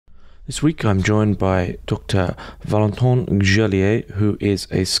This week I'm joined by Dr. Valentin Gerlier, who is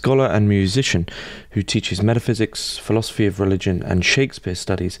a scholar and musician who teaches metaphysics, philosophy of religion and Shakespeare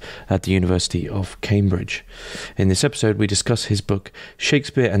studies at the University of Cambridge. In this episode we discuss his book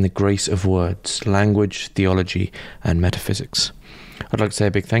Shakespeare and the Grace of Words, Language, Theology and Metaphysics. I'd like to say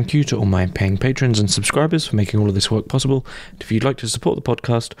a big thank you to all my paying patrons and subscribers for making all of this work possible. If you'd like to support the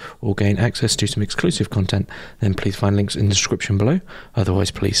podcast or gain access to some exclusive content, then please find links in the description below.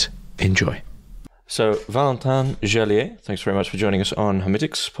 Otherwise, please enjoy. So, Valentin Gerlier, thanks very much for joining us on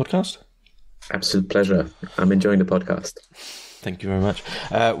Hermitix podcast. Absolute pleasure. I'm enjoying the podcast. Thank you very much.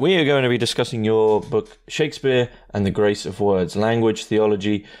 We are going to be discussing your book, Shakespeare and the Grace of Words, Language,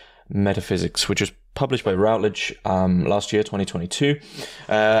 Theology, Metaphysics, which was published by Routledge last year, 2022.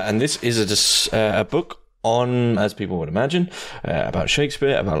 And this is a book on, as people would imagine, about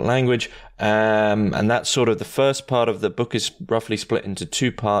Shakespeare, about language. And that's sort of the first part of the book is roughly split into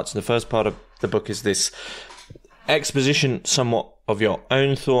two parts. The first part of the book is this exposition somewhat of your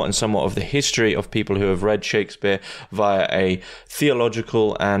own thought and somewhat of the history of people who have read Shakespeare via a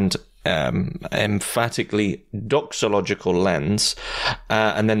theological and emphatically doxological lens,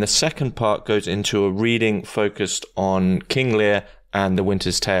 and then the second part goes into a reading focused on King Lear and The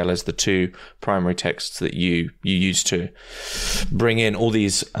Winter's Tale as the two primary texts that you use to bring in all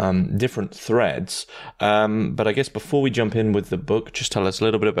these different threads. But I guess before we jump in with the book, just tell us a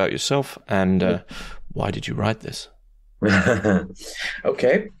little bit about yourself and why did you write this?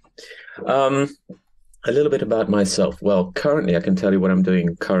 Okay. A little bit about myself. Well, currently, I can tell you what I'm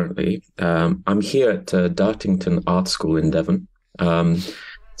doing currently. I'm here at Dartington Arts School in Devon,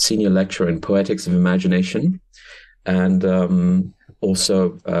 senior lecturer in Poetics of Imagination, and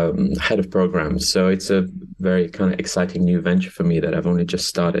also head of programs. So it's a very kind of exciting new venture for me that I've only just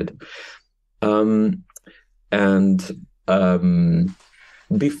started.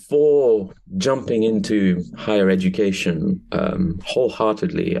 Before jumping into higher education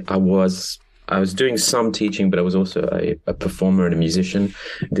wholeheartedly, I was doing some teaching, but I was also a performer and a musician.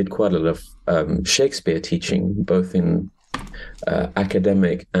 Did quite a lot of Shakespeare teaching, both in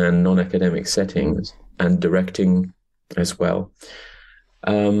academic and non-academic settings, and directing as well.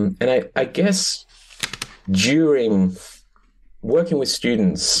 And I guess during working with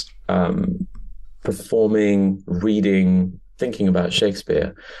students, performing, reading, thinking about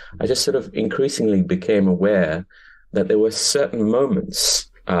Shakespeare, I just sort of increasingly became aware that there were certain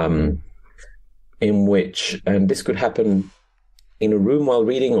moments in which, and this could happen in a room while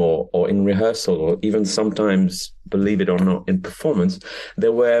reading or in rehearsal, or even sometimes, believe it or not, in performance,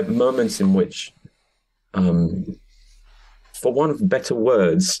 there were moments in which, for want of better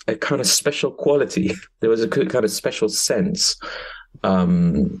words, a kind of special quality, there was a kind of special sense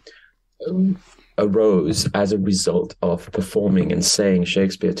arose as a result of performing and saying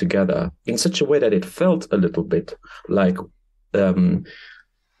Shakespeare together in such a way that it felt a little bit like the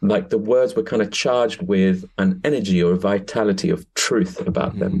words were kind of charged with an energy or a vitality of truth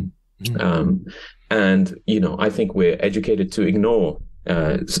about them. Mm-hmm. And, I think we're educated to ignore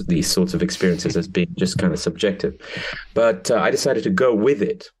these sorts of experiences as being just kind of subjective. But I decided to go with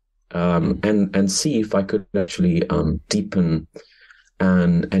it and see if I could actually deepen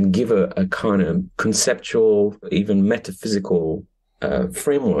and give a kind of conceptual, even metaphysical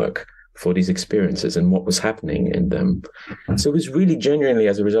framework for these experiences and what was happening in them. So it was really genuinely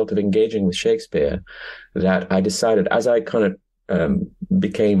as a result of engaging with Shakespeare that I decided, as I kind of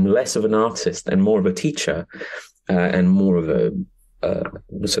became less of an artist and more of a teacher and more of a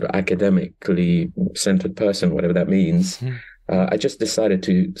sort of academically centered person, whatever that means, I just decided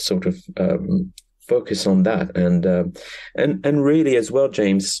to sort of focus on that. And really as well,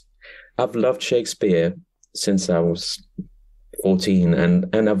 James, I've loved Shakespeare since I was 14,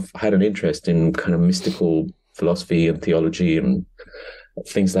 and I've had an interest in kind of mystical philosophy and theology and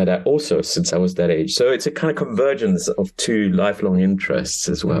things like that also since I was that age. So it's a kind of convergence of two lifelong interests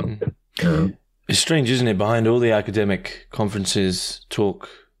as well. It's strange, isn't it? Behind all the academic conferences, talk,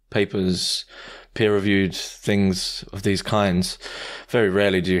 papers, peer-reviewed things of these kinds, very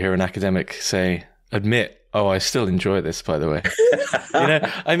rarely do you hear an academic admit, "Oh, I still enjoy this, by the way."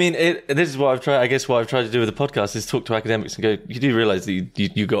 I mean, this is what I've tried. I guess what I've tried to do with the podcast is talk to academics and go, "You do realize that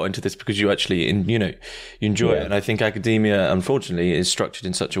you got into this because you actually, you enjoy it." And I think academia, unfortunately, is structured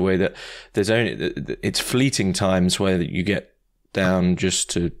in such a way that it's fleeting times where you get down just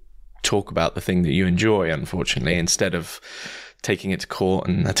to talk about the thing that you enjoy, unfortunately, instead of taking it to court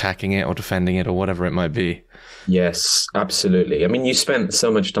and attacking it or defending it or whatever it might be. Yes, absolutely. I mean, you spent so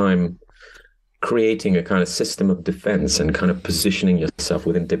much time creating a kind of system of defense and kind of positioning yourself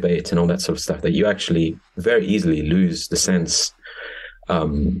within debate and all that sort of stuff that you actually very easily lose the sense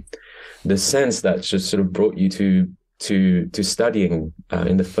the sense that just sort of brought you to studying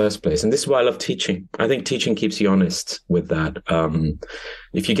in the first place. And this is why I love teaching. I think teaching keeps you honest with that.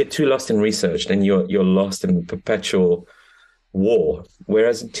 If you get too lost in research, then you're lost in perpetual war.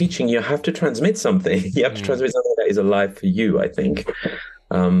 Whereas in teaching, you have to transmit something. You have to transmit something that is alive for you, I think.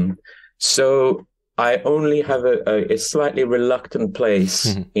 So I only have a slightly reluctant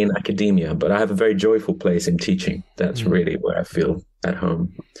place in academia, but I have a very joyful place in teaching. That's really where I feel at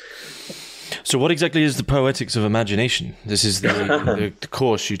home. So what exactly is the Poetics of Imagination? This is the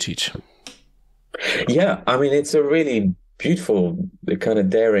course you teach. Yeah, I mean, it's a really beautiful, kind of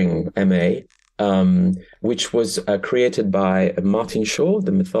daring MA, which was created by Martin Shaw,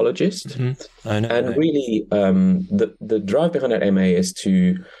 the mythologist. I know. And really, the drive behind that MA is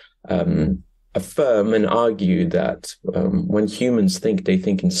to affirm and argue that when humans think, they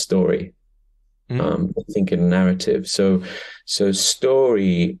think in story. They think in narrative. So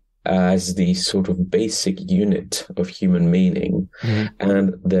story as the sort of basic unit of human meaning.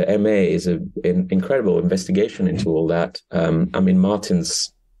 And the MA is an incredible investigation into all that. I mean,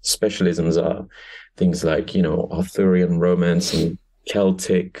 Martin's specialisms are things like, Arthurian romance and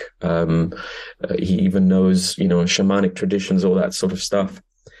Celtic. He even knows, shamanic traditions, all that sort of stuff.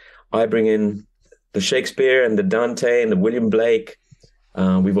 I bring in the Shakespeare and the Dante and the William Blake.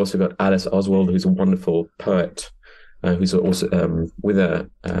 We've also got Alice Oswald, who's a wonderful poet, who's also with a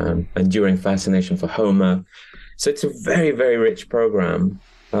enduring fascination for Homer. So it's a very, very rich program,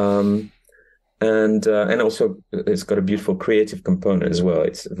 and also it's got a beautiful creative component as well.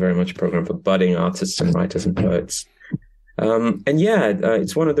 It's very much a program for budding artists and writers and poets.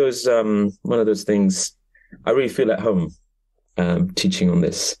 It's one of those things. I really feel at home teaching on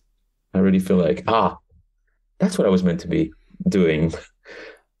this. I really feel like that's what I was meant to be doing.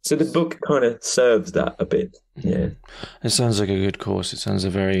 So the book kind of serves that a bit. Yeah. It sounds like a good course. It sounds a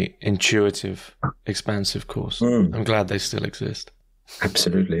very intuitive, expansive course. I'm glad they still exist.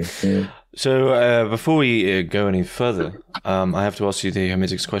 Absolutely. Yeah. So before we go any further, I have to ask you the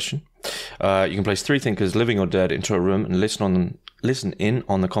Hermitix question. You can place three thinkers, living or dead, into a room and listen in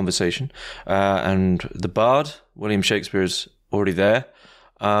on the conversation. And the bard, William Shakespeare, is already there.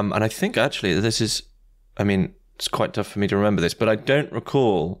 And I think actually this is, it's quite tough for me to remember this, but I don't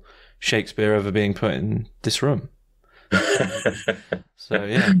recall Shakespeare ever being put in this room. So,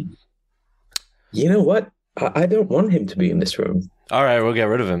 yeah. You know what? I don't want him to be in this room. All right, we'll get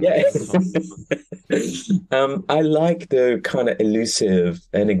rid of him. Yeah. I like the kind of elusive,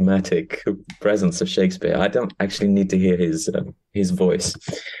 enigmatic presence of Shakespeare. I don't actually need to hear his voice.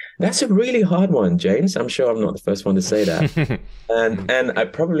 That's a really hard one, James. I'm sure I'm not the first one to say that.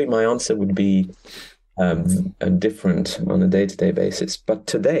 and my answer would be different on a day-to-day basis. But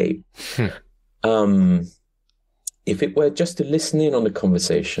today, if it were just to listen in on the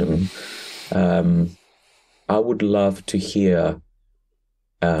conversation, I would love to hear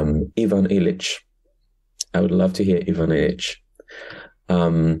Ivan Illich. I would love to hear Ivan Illich.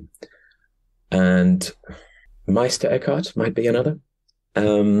 And Meister Eckhart might be another.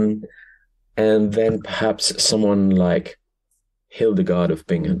 And then perhaps someone like Hildegard of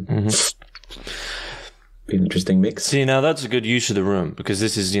Bingen. Be an interesting mix. See, now that's a good use of the room, because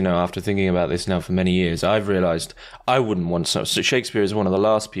this is, after thinking about this now for many years, I've realized I wouldn't want so Shakespeare is one of the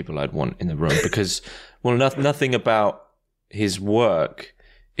last people I'd want in the room, because, well, nothing about his work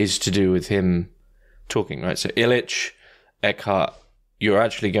is to do with him talking, right? So Illich, Eckhart, you're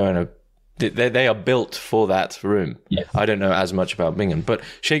actually going to, they are built for that room. Yes. I don't know as much about Bingen, but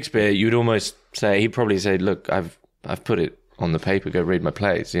Shakespeare, you'd almost say, he'd probably say, look, I've put it on the paper, go read my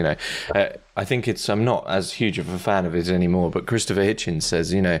plays, I think I'm not as huge of a fan of it anymore, but Christopher Hitchens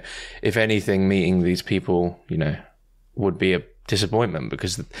says, if anything, meeting these people, would be a disappointment,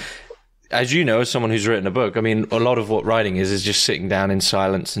 because as as someone who's written a book, a lot of what writing is just sitting down in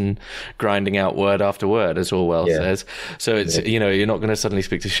silence and grinding out word after word, as Orwell says. So it's, you're not going to suddenly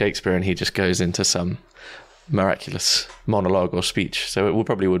speak to Shakespeare and he just goes into some miraculous monologue or speech. So it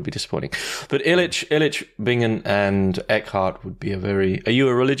probably would be disappointing. But Illich, Bingen and Eckhart would be are you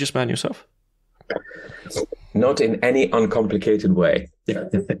a religious man yourself? Not in any uncomplicated way.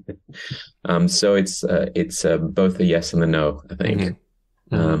 So it's both a yes and a no, I think.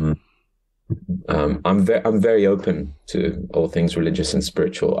 I'm very open to all things religious and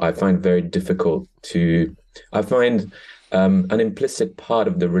spiritual. I find very difficult an implicit part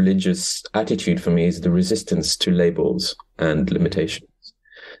of the religious attitude for me is the resistance to labels and limitations.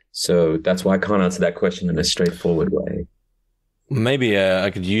 So that's why I can't answer that question in a straightforward way. Maybe I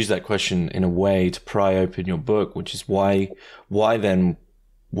could use that question in a way to pry open your book, which is why then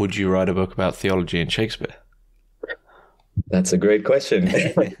would you write a book about theology and Shakespeare? That's a great question.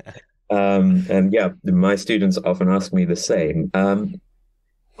 And yeah, my students often ask me the same.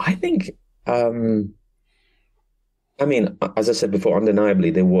 I think, I mean, as I said before,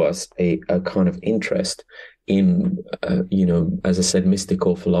 undeniably there was a kind of interest in, as I said,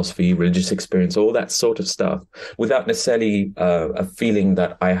 mystical philosophy, religious experience, all that sort of stuff, without necessarily a feeling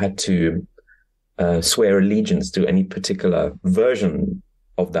that I had to swear allegiance to any particular version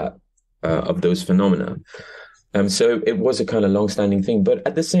of that, of those phenomena. So it was a kind of long-standing thing. But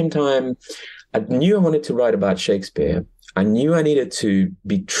at the same time, I knew I wanted to write about Shakespeare. I knew I needed to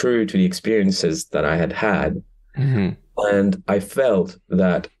be true to the experiences that I had had. Mm-hmm. And I felt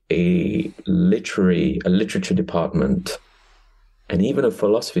that a literature department and even a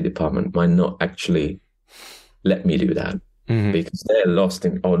philosophy department might not actually let me do that. Mm-hmm. Because they're lost,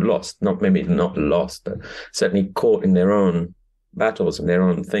 not lost, but certainly caught in their own battles and their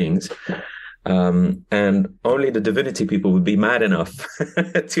own things. And only the divinity people would be mad enough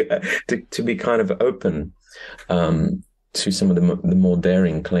to be kind of open to some of the more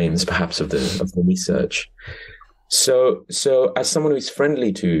daring claims, perhaps, of the research. So as someone who's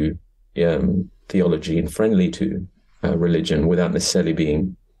friendly to theology and friendly to religion without necessarily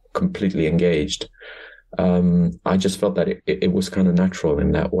being completely engaged, I just felt that it was kind of natural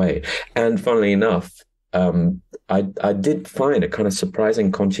in that way. And funnily enough, I did find a kind of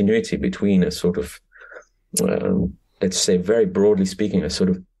surprising continuity between a sort of, let's say, very broadly speaking, a sort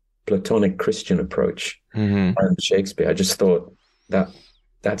of Platonic Christian approach and Shakespeare. I just thought that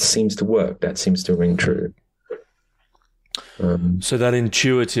seems to work. That seems to ring true. So that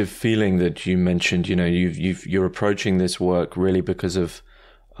intuitive feeling that you mentioned, you're approaching this work really because of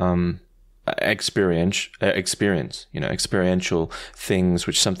experience, experiential things,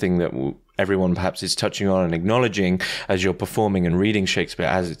 which is something that everyone perhaps is touching on and acknowledging as you're performing and reading Shakespeare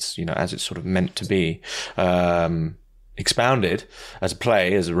as it's sort of meant to be, expounded as a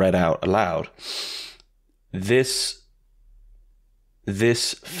play, as read out aloud. This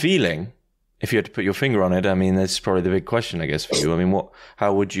feeling, if you had to put your finger on it, I mean, that's probably the big question, I guess, for you. I mean,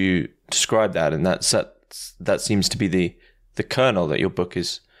 how would you describe that? And that seems to be the kernel that your book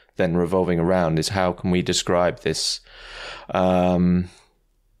is then revolving around, is how can we describe this, lower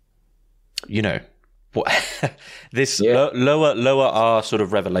R sort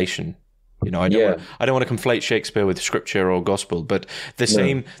of revelation. I don't want to conflate Shakespeare with scripture or gospel, but the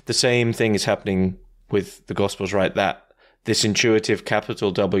same thing is happening with the gospels, right? That this intuitive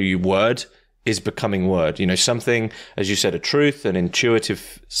capital W word is becoming word. Something, as you said, a truth, an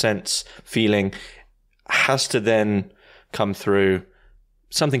intuitive sense, feeling, has to then come through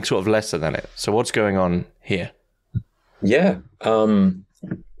something sort of lesser than it. So what's going on here? Yeah.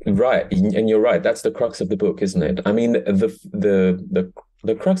 Right. And you're right. That's the crux of the book, isn't it? I mean, the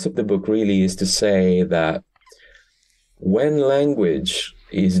crux of the book really is to say that when language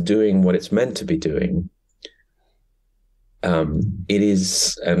is doing what it's meant to be doing, it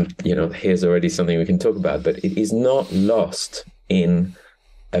is, and here's already something we can talk about, but it is not lost in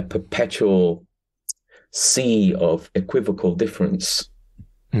a perpetual sea of equivocal difference.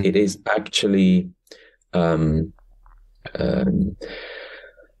 It is actually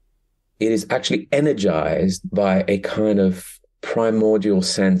energized by a kind of primordial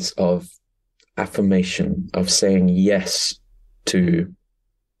sense of affirmation, of saying yes to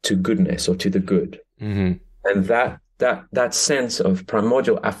goodness or to the good. Mm-hmm. And that sense of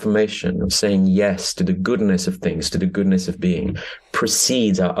primordial affirmation, of saying yes to the goodness of things, to the goodness of being,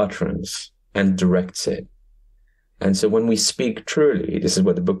 precedes our utterance and directs it. And so when we speak truly, this is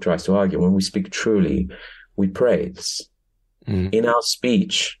what the book tries to argue, when we speak truly, we praise. Mm. In our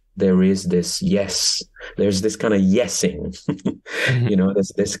speech, there is this yes, there's this kind of yesing, mm-hmm.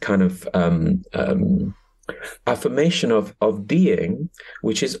 There's this kind of affirmation of being,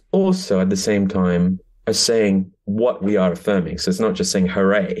 which is also at the same time as saying what we are affirming. So it's not just saying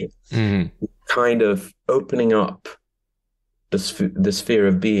hooray, mm-hmm. kind of opening up the sphere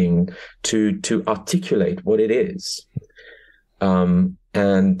of being to articulate what it is.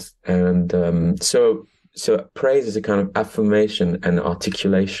 So praise is a kind of affirmation and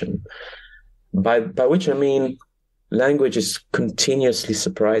articulation, by which I mean language is continuously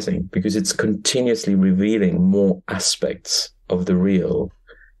surprising because it's continuously revealing more aspects of the real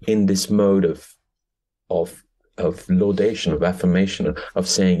in this mode of laudation, of affirmation, of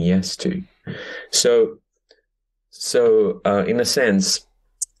saying yes to. So in a sense,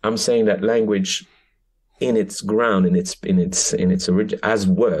 I'm saying that language, in its ground, in its origin, as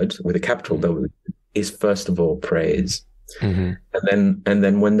word with a capital W, is first of all praise, mm-hmm. and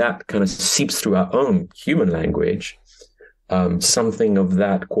then when that kind of seeps through our own human language, something of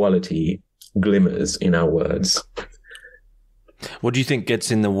that quality glimmers in our words. What do you think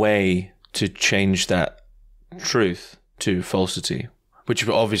gets in the way to change that truth to falsity, which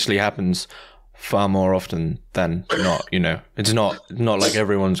obviously happens far more often than not? It's not like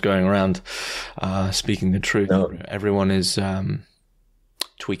everyone's going around speaking the truth. No. Everyone is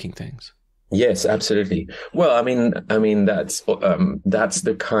tweaking things. Yes, absolutely. Well, I mean that's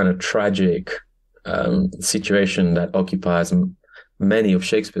the kind of tragic situation that occupies many of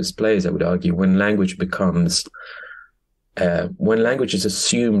Shakespeare's plays, I would argue, when language is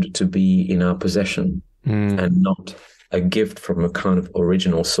assumed to be in our possession and not a gift from a kind of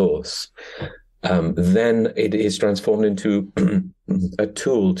original source, then it is transformed into a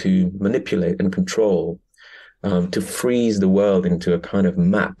tool to manipulate and control, to freeze the world into a kind of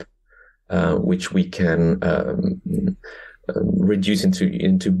map, which we can reduce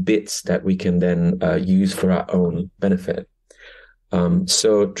into bits that we can then use for our own benefit.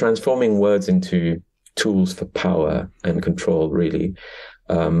 So transforming words into tools for power and control really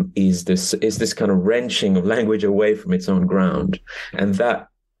is this kind of wrenching of language away from its own ground. And that,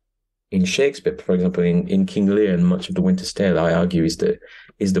 in Shakespeare, for example, in King Lear and much of The Winter's Tale, I argue is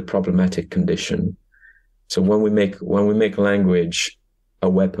the problematic condition. So when we make language a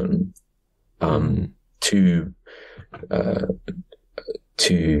weapon to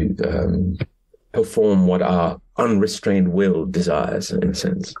perform what our unrestrained will desires, in a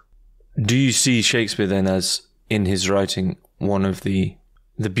sense. Do you see Shakespeare then as, in his writing, one of the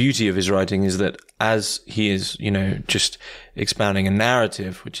beauty of his writing is that as he is, just expounding a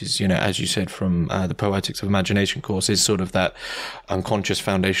narrative, which is, as you said, from the Poetics of Imagination course, is sort of that unconscious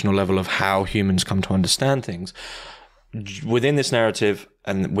foundational level of how humans come to understand things. Within this narrative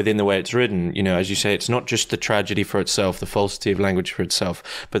and within the way it's written, as you say, it's not just the tragedy for itself, the falsity of language for itself,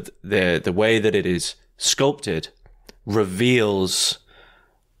 but the way that it is sculpted reveals,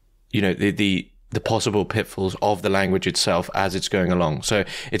 the possible pitfalls of the language itself as it's going along. So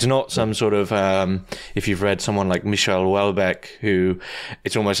it's not some sort of, if you've read someone like Michel Houellebecq, who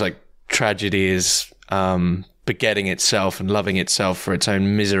it's almost like tragedy is begetting itself and loving itself for its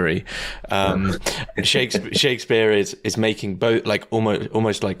own misery. Shakespeare is making both, like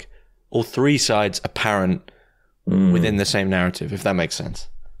almost like all three sides apparent within the same narrative, if that makes sense.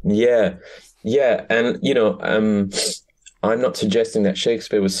 Yeah. And I'm not suggesting that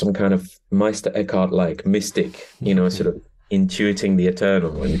Shakespeare was some kind of Meister Eckhart-like mystic, sort of intuiting the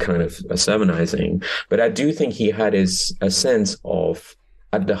eternal and kind of sermonizing. But I do think he had a sense of,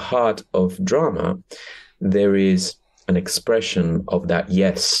 at the heart of drama, there is an expression of that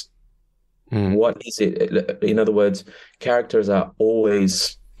yes. What is it? In other words, characters are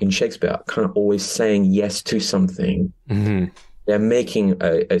always, in Shakespeare, kind of always saying yes to something. Mm-hmm. They're making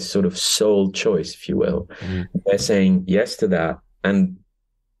a sort of soul choice, if you will. Mm-hmm. They're saying yes to that and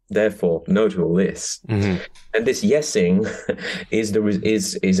therefore no to all this. Mm-hmm. And this yesing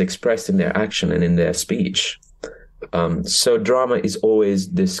is expressed in their action and in their speech. So drama is always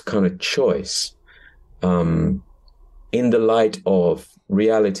this kind of choice in the light of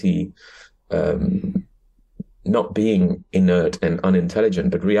reality not being inert and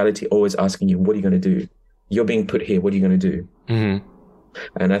unintelligent, but reality always asking you, what are you going to do? You're being put here. What are you going to do? Mm-hmm.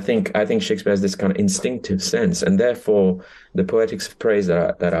 And I think Shakespeare has this kind of instinctive sense, and therefore the poetics of praise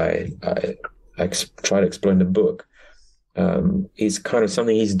that I try to explore in the book is kind of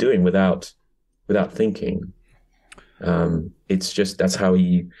something he's doing without thinking. It's just that's how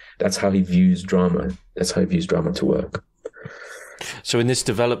he views drama. That's how he views drama to work. So in this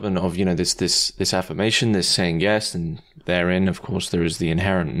development of, this affirmation, this saying yes, and therein, of course, there is the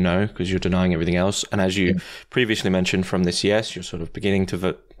inherent no, because you're denying everything else. And as you previously mentioned, from this yes, you're sort of beginning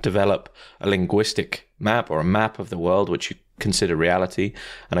to develop a linguistic map, or a map of the world, which you consider reality.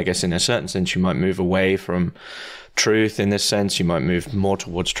 And I guess in a certain sense, you might move away from truth. In this sense, you might move more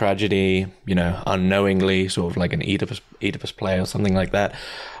towards tragedy, unknowingly, sort of like an Oedipus play or something like that.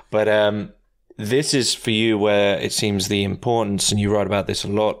 But this is for you where it seems the importance, and you write about this a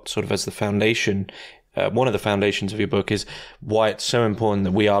lot, sort of as the foundation. One of the foundations of your book is why it's so important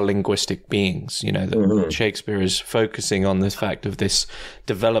that we are linguistic beings. That Shakespeare is focusing on the fact of this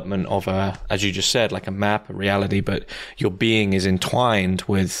development of as you just said, like a map, a reality, but your being is entwined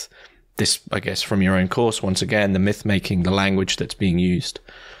with this, I guess, from your own course, once again, the myth making, the language that's being used.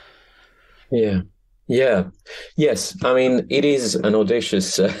 Yeah. Yes. I mean, it is an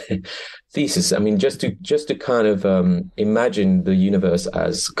audacious thesis. I mean, just to kind of imagine the universe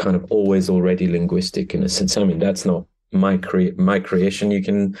as kind of always already linguistic in a sense. I mean, that's not my creation. You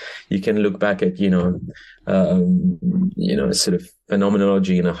can look back at sort of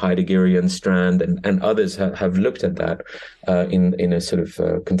phenomenology in a Heideggerian strand, and others have looked at that in a sort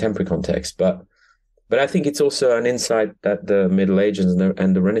of contemporary context. But But I think it's also an insight that the Middle Ages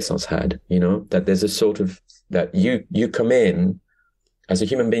and the Renaissance had, that there's a sort of, that you come in, as a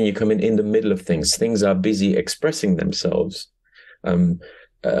human being, you come in the middle of things. Things are busy expressing themselves. And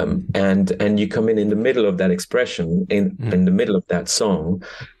you come in the middle of that expression, in the middle of that song,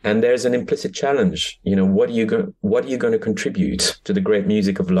 and there's an implicit challenge. What are you going to contribute to the great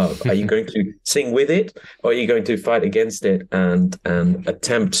music of love? Are you going to sing with it, or are you going to fight against it and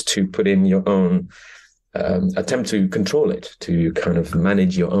attempt to put in your own, attempt to control it, to kind of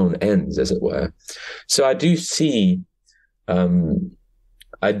manage your own ends, as it were? So I do see,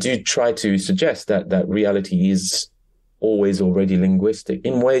 I do try to suggest that reality is always already linguistic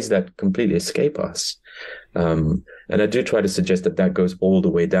in ways that completely escape us. And I do try to suggest that goes all the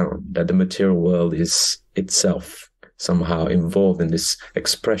way down, that the material world is itself somehow involved in this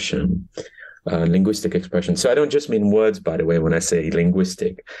expression, linguistic expression. So I don't just mean words, by the way, when I say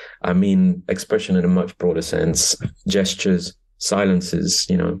linguistic. I mean expression in a much broader sense, gestures, silences,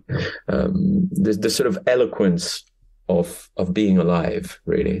 the sort of eloquence of being alive,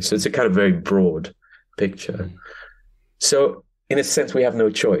 really. So it's a kind of very broad picture. So, in a sense, we have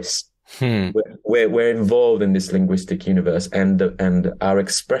no choice. We're involved in this linguistic universe, and our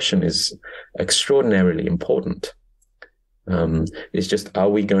expression is extraordinarily important. It's just, are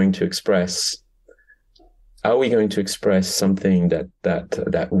we going to express something that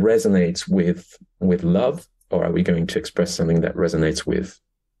resonates with love, or are we going to express something that resonates with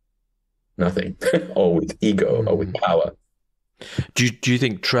nothing, or with ego, or with power? Do you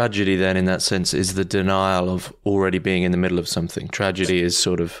think tragedy then, in that sense, is the denial of already being in the middle of something? Tragedy is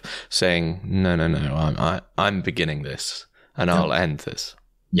sort of saying, no, I'm beginning this, and I'll end this.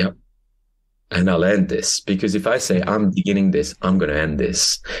 Yep. And I'll end this, because if I say I'm beginning this, I'm going to end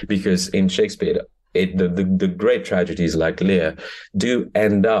this. Because in Shakespeare, the great tragedies like Lear do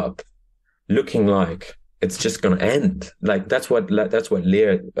end up looking like it's just going to end. Like that's what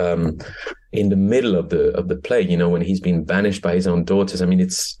Lear, in the middle of the play, when he's been banished by his own daughters. I mean,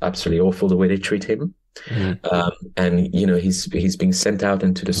 it's absolutely awful the way they treat him. And he's being sent out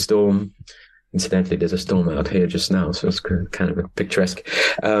into the storm. Incidentally, there's a storm out here just now, so it's kind of a picturesque.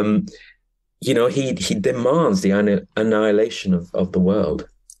 He demands the annihilation of the world,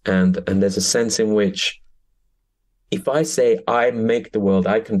 and there's a sense in which, if I say I make the world,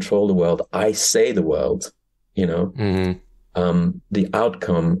 I control the world, I say the world, the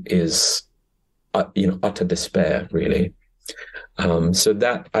outcome is, utter despair, really. So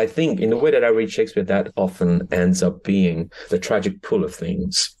that, I think, in the way that I read Shakespeare, that often ends up being the tragic pull of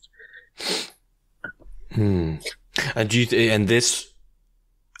things. And this,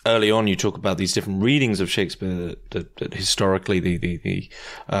 early on, you talk about these different readings of Shakespeare, that historically the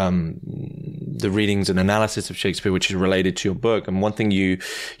readings and analysis of Shakespeare, which is related to your book. And one thing you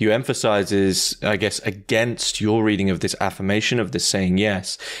emphasize is, I guess, against your reading of this affirmation of this saying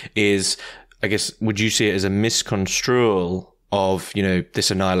yes, is, I guess, would you see it as a misconstrual of, this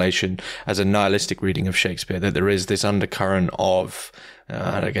annihilation as a nihilistic reading of Shakespeare, that there is this undercurrent of,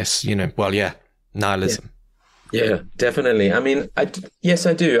 I guess, nihilism? Yeah, definitely. I mean, yes,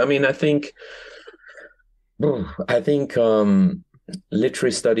 I do. I mean, I think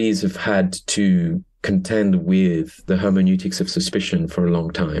literary studies have had to contend with the hermeneutics of suspicion for a long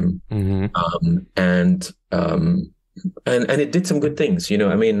time, and it did some good things.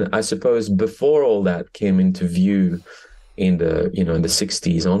 I mean, I suppose before all that came into view in the in the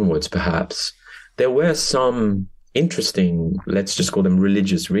 60s onwards, perhaps there were some interesting, let's just call them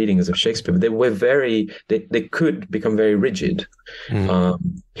religious readings of Shakespeare, but they were they could become very rigid.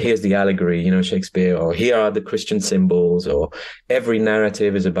 Here's the allegory, Shakespeare, or here are the Christian symbols, or every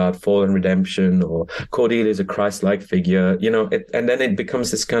narrative is about fall and redemption, or Cordelia is a Christ-like figure, and then it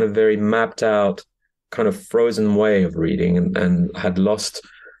becomes this kind of very mapped out, kind of frozen way of reading, and had lost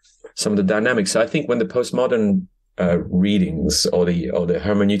some of the dynamics. So I think when the postmodern readings, or the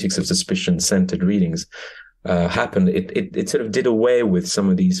hermeneutics of suspicion centered readings happened, it sort of did away with some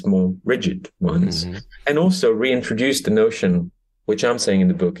of these more rigid ones, and also reintroduced the notion, which I'm saying in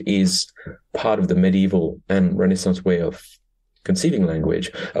the book is part of the medieval and Renaissance way of conceiving language,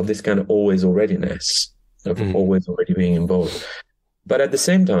 of this kind of always alreadiness, of always already being involved. But at the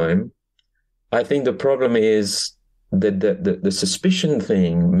same time, I think the problem is that the suspicion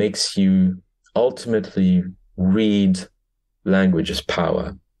thing makes you ultimately read language as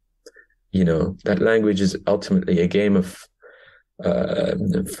power. That language is ultimately a game of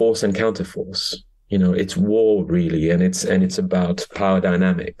force and counterforce. It's war, really, and it's about power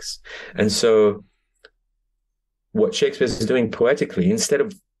dynamics. And so what Shakespeare is doing poetically, instead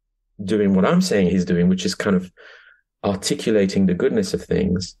of doing what I'm saying he's doing, which is kind of articulating the goodness of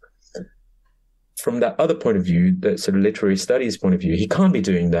things, from that other point of view, the sort of literary studies point of view, he can't be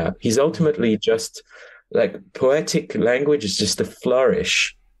doing that. He's ultimately just like, poetic language is just a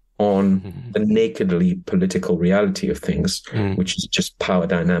flourish on the nakedly political reality of things, which is just power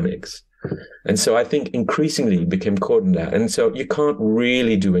dynamics. And so I think increasingly became caught in that. And so you can't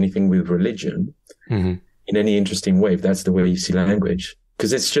really do anything with religion in any interesting way if that's the way you see language,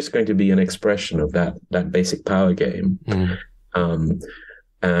 because it's just going to be an expression of that basic power game,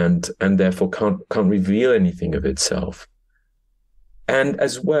 and therefore can't reveal anything of itself. And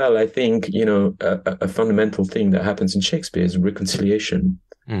as well, I think, a fundamental thing that happens in Shakespeare is reconciliation,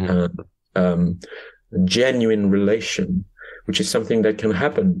 genuine relation, which is something that can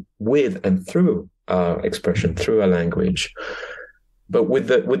happen with and through our expression, through our language. But with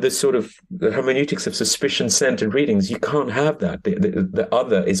the sort of the hermeneutics of suspicion-centered readings, you can't have that. The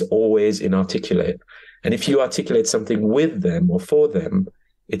other is always inarticulate. And if you articulate something with them or for them,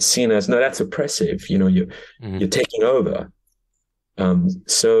 it's seen as, no, that's oppressive. You're taking over.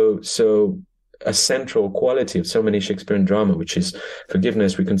 So a central quality of so many Shakespearean drama, which is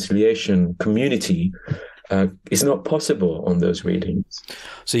forgiveness, reconciliation, community, is not possible on those readings.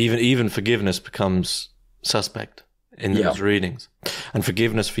 So even forgiveness becomes suspect in those readings, and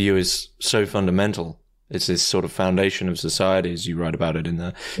forgiveness for you is so fundamental. It's this sort of foundation of society, as you write about it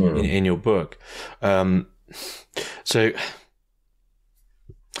in your book. So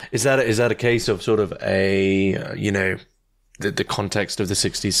is that a case of sort of the context of the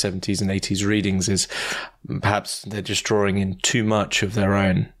 60s, 70s, and 80s readings is perhaps they're just drawing in too much of their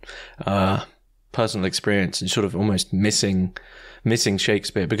own personal experience and sort of almost missing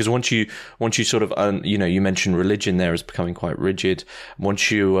Shakespeare? Because once you sort of you mentioned religion there as becoming quite rigid. Once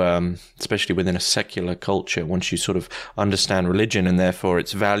you especially within a secular culture, once you sort of understand religion and therefore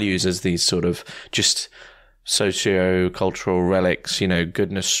its values as these sort of just socio-cultural relics,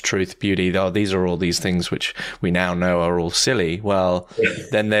 goodness, truth, beauty, these are all these things which we now know are all silly. Well,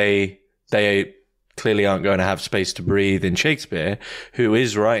 then they clearly aren't going to have space to breathe in Shakespeare, who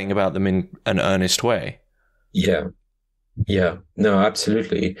is writing about them in an earnest way. Yeah, no,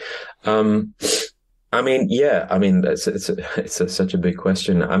 absolutely. It's such a big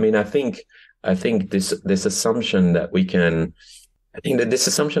question. I mean, I think this assumption that we can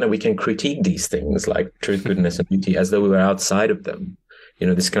critique these things like truth, goodness, and beauty as though we were outside of them.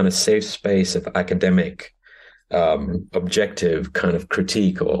 This kind of safe space of academic, objective kind of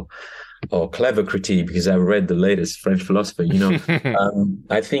critique or clever critique, because I've read the latest French philosopher,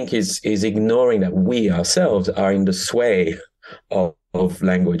 I think is ignoring that we ourselves are in the sway of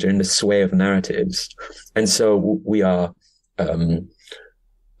language, or in the sway of narratives. And so we are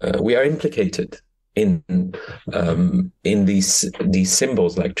implicated in these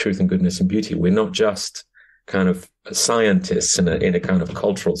symbols like truth and goodness and beauty. We're not just kind of scientists in a kind of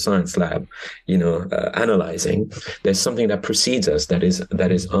cultural science lab, analyzing. There's something that precedes us that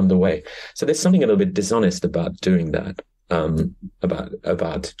is underway. So there's something a little bit dishonest about doing that,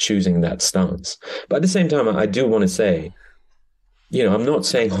 about choosing that stance. But at the same time, I do want to say, I'm not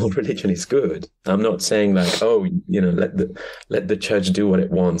saying all religion is good. I'm not saying like, let the church do what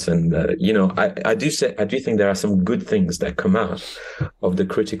it wants. And I do think there are some good things that come out of the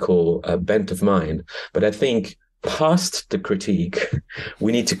critical bent of mind. But I think past the critique,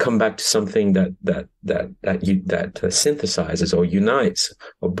 we need to come back to something that synthesizes or unites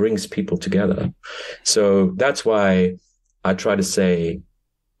or brings people together. So that's why I try to say,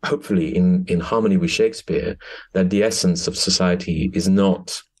 hopefully in harmony with Shakespeare, that the essence of society is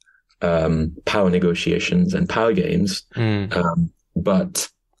not power negotiations and power games, but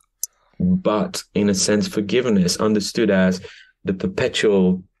in a sense, forgiveness understood as the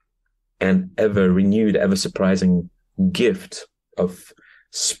perpetual and ever renewed, ever surprising gift of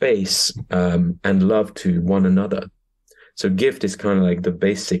space and love to one another. So gift is kind of like the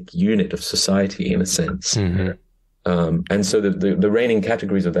basic unit of society in a sense. And so the reigning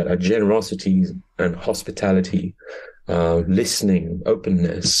categories of that are generosity and hospitality, listening,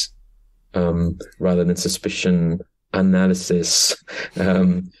 openness, rather than suspicion, analysis,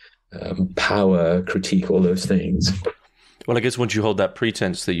 power, critique, all those things. Well, I guess once you hold that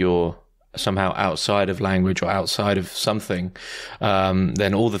pretense that you're somehow outside of language or outside of something,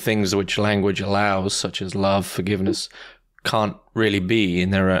 then all the things which language allows, such as love, forgiveness, can't really be in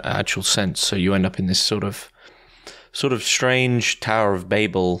their actual sense. So you end up in this sort of strange Tower of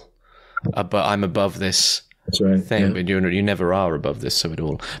Babel, but I'm above this thing, but you never are above this of it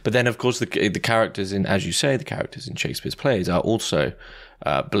all. But then, of course, the characters as you say, the characters in Shakespeare's plays are also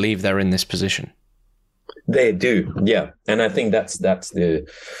believe they're in this position. They do, yeah, and I think that's the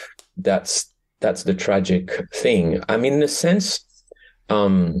tragic thing. I mean, in a sense,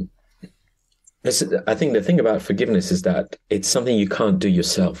 I think the thing about forgiveness is that it's something you can't do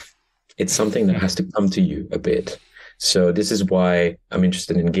yourself. It's something that has to come to you a bit. So this is why I'm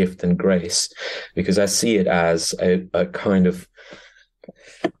interested in gift and grace, because I see it as a kind of,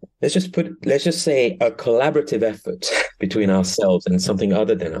 let's just say a collaborative effort between ourselves and something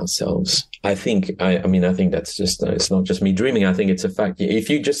other than ourselves. I think that's just, it's not just me dreaming. I think it's a fact. If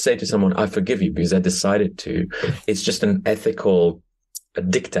you just say to someone, I forgive you because I decided to, it's just an ethical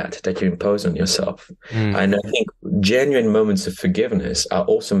diktat that you impose on yourself. And I think genuine moments of forgiveness are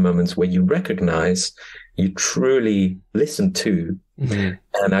also moments where you recognize, you truly listen to, and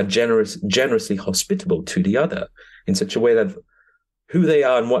are generously hospitable to the other in such a way that who they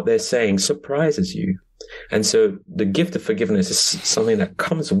are and what they're saying surprises you. And so the gift of forgiveness is something that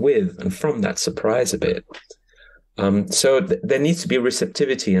comes with and from that surprise a bit. So there needs to be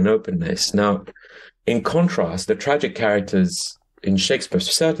receptivity and openness. Now, in contrast, the tragic characters in Shakespeare,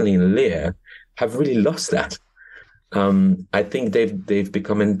 certainly in Lear, have really lost that. I think they've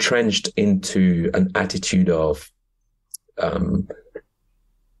become entrenched into an attitude of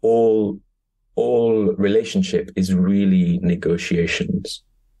all relationship is really negotiations.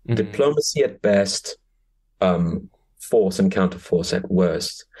 Diplomacy at best, force and counterforce at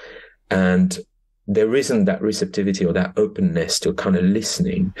worst. And there isn't that receptivity or that openness to kind of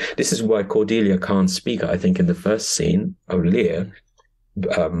listening. This is why Cordelia can't speak, I think, in the first scene of Lear,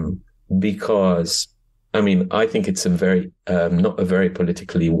 because, I think it's a very not a very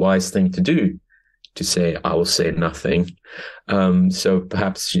politically wise thing to do, to say, I will say nothing. So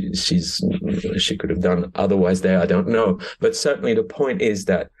perhaps she could have done otherwise there, I don't know. But certainly the point is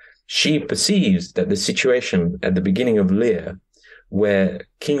that she perceives that the situation at the beginning of Lear, where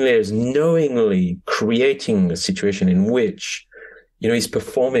King Lear is knowingly creating a situation in which, he's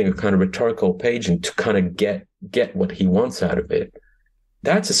performing a kind of rhetorical pageant to kind of get what he wants out of it.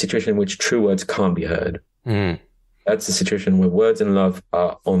 That's a situation in which true words can't be heard. That's a situation where words and love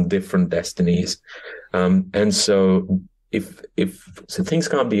are on different destinies. And so if things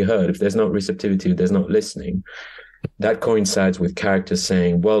can't be heard, if there's not receptivity, if there's not listening, that coincides with characters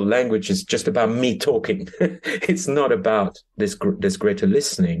saying, well, language is just about me talking. It's not about this greater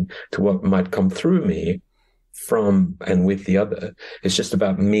listening to what might come through me from and with the other. It's just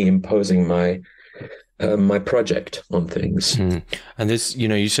about me imposing my project on things. And this,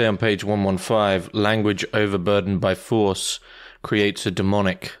 you say on page 115, language overburdened by force creates a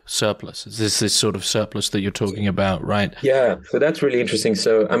demonic surplus. Is this sort of surplus that you're talking about, right? Yeah, so that's really interesting.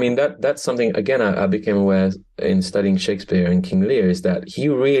 So, that's something, again, I became aware in studying Shakespeare and King Lear, is that he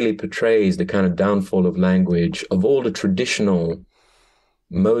really portrays the kind of downfall of language, of all the traditional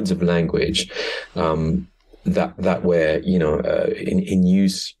modes of language, that were, in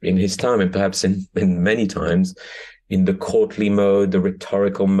use in his time, and perhaps in many times, in the courtly mode, the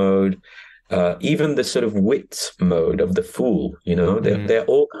rhetorical mode, even the sort of wit mode of the fool. They're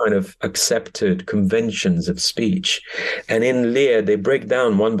all kind of accepted conventions of speech. And in Lear, they break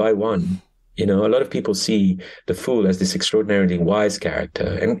down one by one. A lot of people see the fool as this extraordinarily wise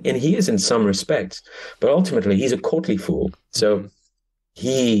character, and he is in some respects, but ultimately he's a courtly fool. So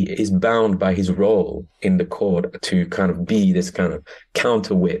he is bound by his role in the court to kind of be this kind of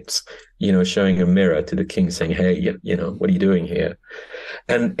counterwit, showing a mirror to the king saying, hey, what are you doing here?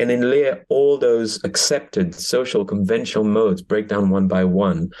 And in Lear, all those accepted social conventional modes break down one by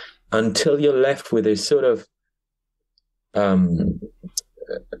one until you're left with a sort of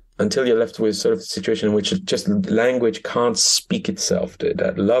situation in which just language can't speak itself,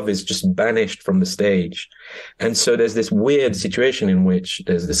 that love is just banished from the stage. And so there's this weird situation in which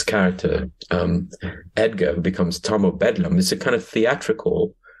there's this character, Edgar, who becomes Tom of Bedlam. It's a kind of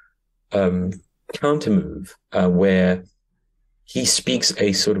theatrical countermove where he speaks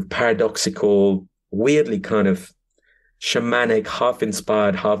a sort of paradoxical, weirdly kind of shamanic, half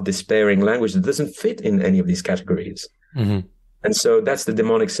inspired, half despairing language that doesn't fit in any of these categories. And so that's the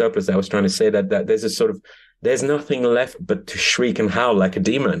demonic surplus that I was trying to say, that there's a sort of, there's nothing left but to shriek and howl like a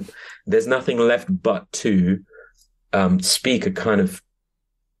demon. There's nothing left but to speak a kind of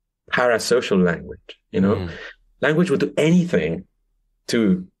parasocial language, Language will do anything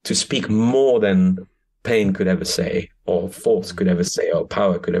to speak more than pain could ever say, or force could ever say, or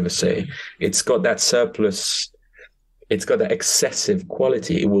power could ever say. It's got that surplus, it's got that excessive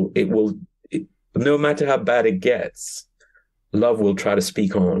quality. It will, no matter how bad it gets, love will try to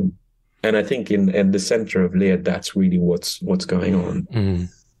speak on. And I think in the center of Lear, that's really what's going on.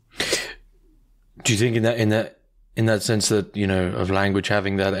 Do you think in that sense that, of language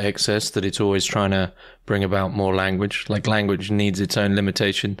having that excess, that it's always trying to bring about more language? Like language needs its own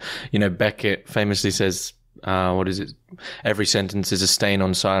limitation. Beckett famously says what is it? Every sentence is a stain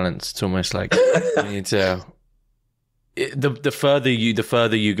on silence. It's almost like you need to. The further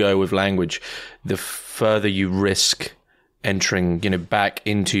you go with language, the further you risk entering, back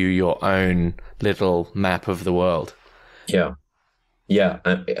into your own little map of the world. Yeah.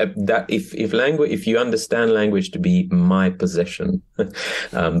 That if you understand language to be my possession,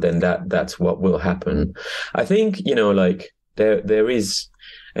 then that's what will happen. I think there is,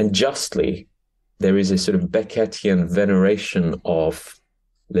 and justly, there is a sort of Beckettian veneration of,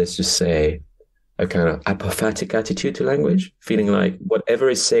 let's just say, a kind of apophatic attitude to language, feeling like whatever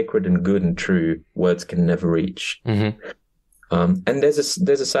is sacred and good and true, words can never reach. Mm-hmm. And there's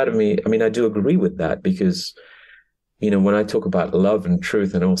a side of me. I mean, I do agree with that because, when I talk about love and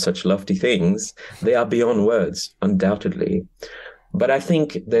truth and all such lofty things, they are beyond words, undoubtedly. But I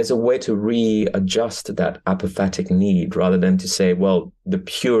think there's a way to readjust that apophatic need rather than to say, well, the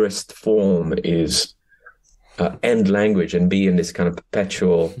purest form is end language and be in this kind of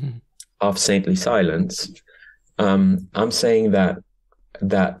perpetual half saintly silence. I'm saying that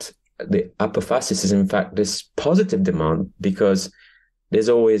the apophasis is in fact this positive demand because there's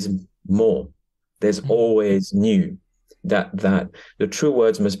always more. There's always new. That the true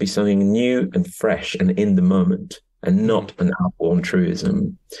words must be something new and fresh and in the moment, and not an outworn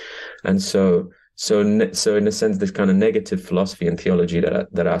truism. And so in a sense, this kind of negative philosophy and theology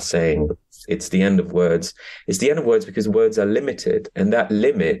that are saying it's the end of words. It's the end of words because words are limited, and that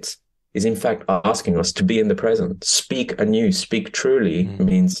limit is in fact asking us to be in the present. Speak anew, speak truly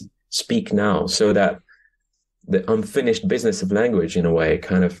means speak now, so that the unfinished business of language, in a way,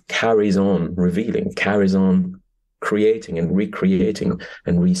 kind of carries on revealing, carries on creating and recreating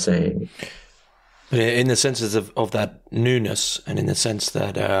and re-saying. In the senses of that newness, and in the sense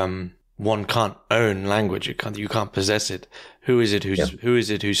that one can't own language, you can't possess it. Who is it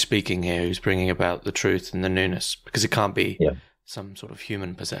who's speaking here? Who's bringing about the truth and the newness? Because it can't be some sort of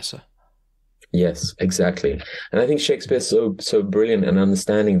human possessor. Yes, exactly. And I think Shakespeare's so brilliant in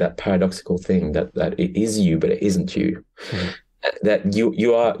understanding that paradoxical thing that it is you, but it isn't you. Mm-hmm. That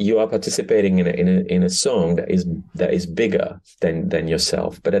you are participating in a song that is bigger than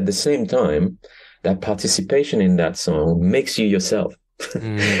yourself, but at the same time, that participation in that song makes you yourself.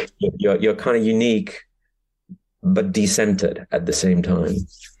 Mm. You're kind of unique, but decentered at the same time.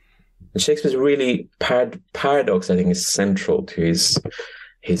 And Shakespeare's really paradox, I think, is central to his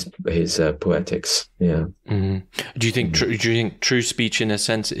poetics. Yeah. Mm-hmm. Do you think true speech, in a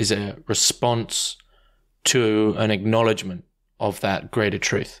sense, is a response to an acknowledgement of that greater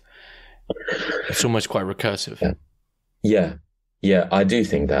truth? It's almost quite recursive. Yeah, I do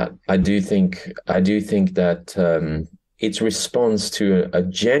think that. I do think that it's response to a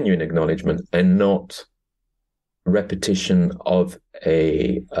genuine acknowledgement and not repetition of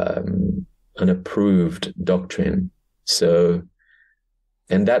an approved doctrine. So,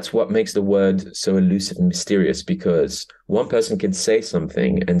 and that's what makes the word so elusive and mysterious, because one person can say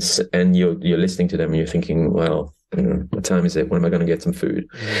something and you're listening to them and you're thinking, well, what time is it? When am I going to get some food?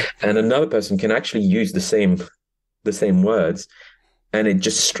 Mm-hmm. And another person can actually use the same words, and it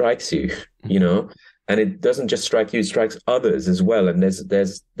just strikes you, and it doesn't just strike you, it strikes others as well. And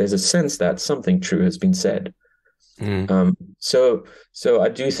there's a sense that something true has been said. Mm. So I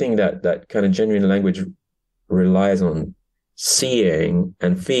do think that kind of genuine language relies on seeing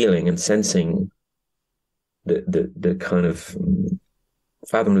and feeling and sensing the kind of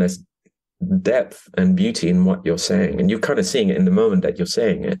fathomless depth and beauty in what you're saying, and you're kind of seeing it in the moment that you're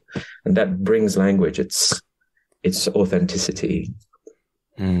saying it, and that brings language its authenticity,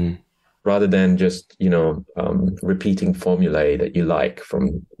 rather than just repeating formulae that you like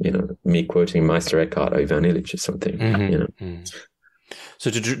from me quoting Meister Eckhart or Ivan Illich or something. Mm-hmm. So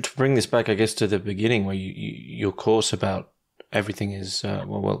to bring this back, I guess, to the beginning, where your course about everything is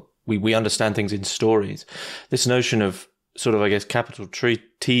we understand things in stories. This notion of sort of, I guess, capital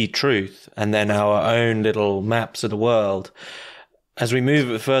T truth, and then our own little maps of the world. As we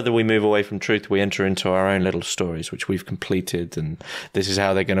move further, we move away from truth, we enter into our own little stories, which we've completed, and this is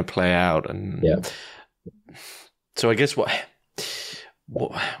how they're going to play out. And so I guess what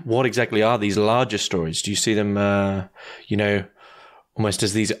exactly are these larger stories? Do you see them, almost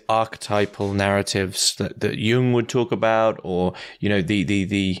as these archetypal narratives that Jung would talk about, or,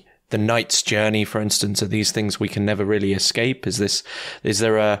 the knight's journey, for instance? Are these things we can never really escape? Is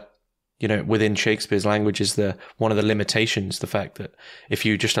there a, within Shakespeare's language, is one of the limitations, the fact that if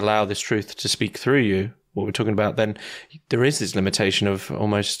you just allow this truth to speak through you, what we're talking about, then there is this limitation of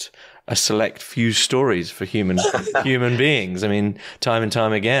almost a select few stories for human beings. I mean, time and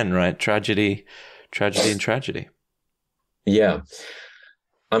time again, right? Tragedy and tragedy. Yeah.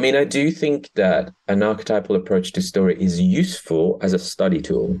 I mean, I do think that an archetypal approach to story is useful as a study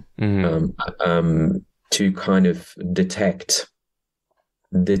tool, to kind of detect.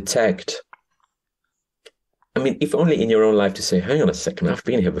 I mean, if only in your own life to say, hang on a second, I've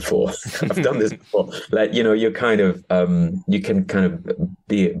been here before. I've done this before. Like, you're kind of, you can kind of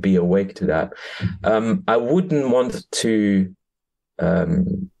be awake to that. I wouldn't want to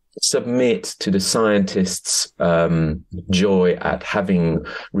submit to the scientists' joy at having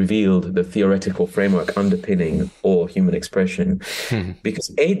revealed the theoretical framework underpinning all human expression,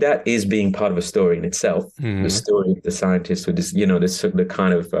 because that is being part of a story in itself. The story of the scientist with this, this the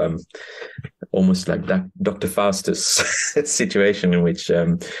kind of almost like that Dr. Faustus situation in which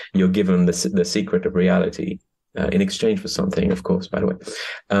you're given the secret of reality in exchange for something, of course, by the way.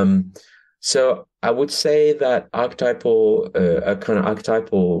 So I would say that archetypal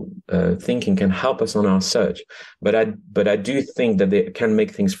thinking can help us on our search, but I do think that they can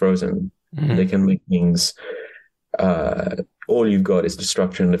make things frozen. They can make things. All you've got is the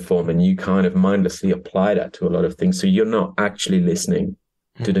structure and the form, and you kind of mindlessly apply that to a lot of things. So you're not actually listening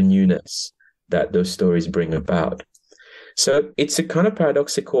to the newness that those stories bring about. So it's a kind of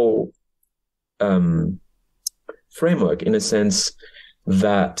paradoxical framework in a sense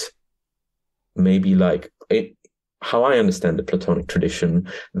that maybe like how I understand the Platonic tradition,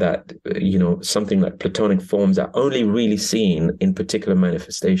 that, something like Platonic forms are only really seen in particular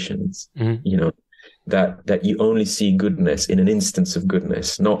manifestations, that you only see goodness in an instance of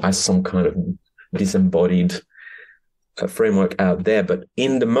goodness, not as some kind of disembodied framework out there, but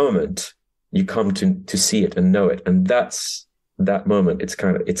in the moment you come to see it and know it. And that's that moment. It's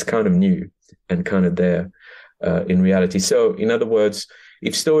kind of new and kind of there in reality. So in other words,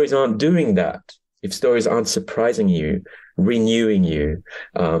 if stories aren't doing that, if stories aren't surprising you, renewing you,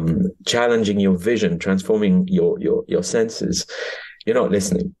 challenging your vision, transforming your senses, you're not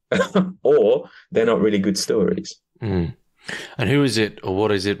listening, or they're not really good stories. And who is it, or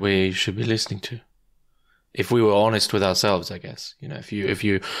what is it we should be listening to? If we were honest with ourselves, I guess, if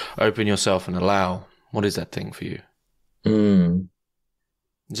you open yourself and allow, what is that thing for you?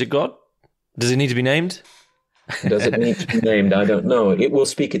 Is it God? Does it need to be named? Does it need to be named? I don't know. It will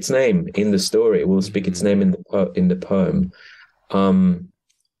speak its name in the story. It will speak its name in the poem.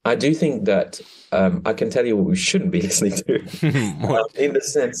 I do think that I can tell you what we shouldn't be listening to. In the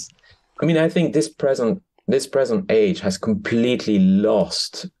sense, I mean, I think this present age has completely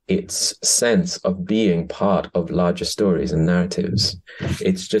lost its sense of being part of larger stories and narratives.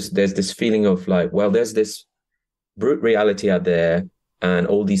 It's just, there's this feeling of like, well, there's this brute reality out there and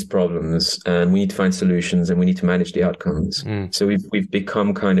all these problems, and we need to find solutions and we need to manage the outcomes. So we've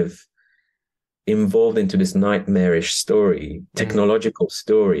become kind of involved into this nightmarish story, technological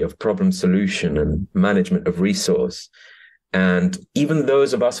story of problem solution and management of resource. And even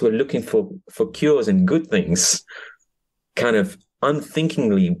those of us who are looking for cures and good things kind of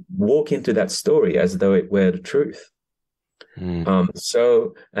unthinkingly walk into that story as though it were the truth.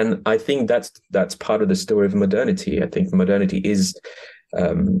 And I think that's part of the story of modernity. I think modernity is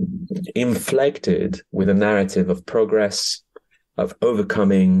inflected with a narrative of progress, of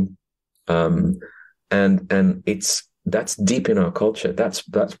overcoming, and that's deep in our culture. That's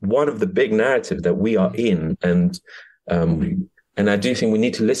one of the big narratives that we are in, and I do think we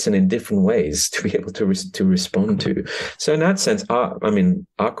need to listen in different ways to be able to respond to. So in that sense, our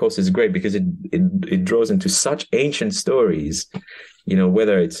course is great because it draws into such ancient stories,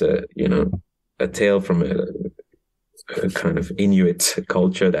 whether it's a tale from a kind of Inuit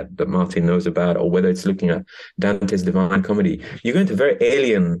culture that Martin knows about, or whether it's looking at Dante's Divine Comedy. You go into very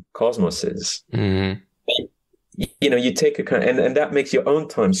alien cosmoses. You take a kind of, and that makes your own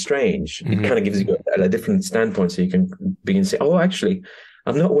time strange. It kind of gives you a different standpoint, so you can begin to say, oh, actually,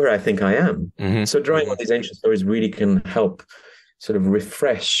 I'm not where I think I am. So drawing on these ancient stories really can help sort of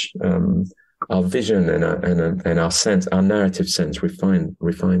refresh our vision and our sense, our narrative sense, refine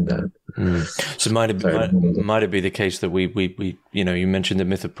that. So might it be the case that we you mentioned the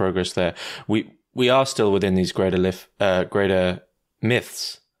myth of progress there. We are still within these greater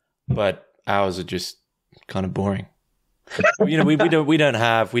myths, but ours are just kind of boring. We don't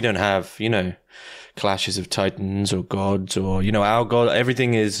have clashes of titans or gods, or our god.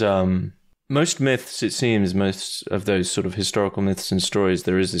 Everything is most myths, it seems, most of those sort of historical myths and stories,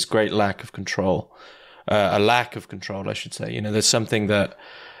 there is this great lack of control, a lack of control, I should say. There's something that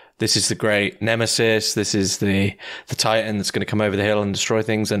this is the great nemesis, this is the titan that's going to come over the hill and destroy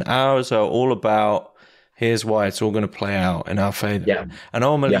things, and ours are all about, here's why it's all going to play out in our favor. Yeah. And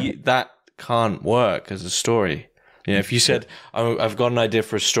normally that can't work as a story. If you said, I've got an idea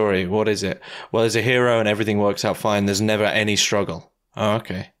for a story, what is it? Well, there's a hero and everything works out fine. There's never any struggle. Oh,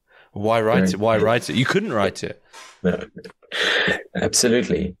 okay. Why write it? Why write it? You couldn't write it. No.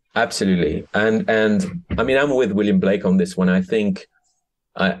 Absolutely. And I mean, I'm with William Blake on this one. I think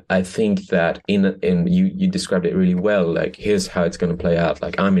that in you described it really well. Like, here's how it's going to play out.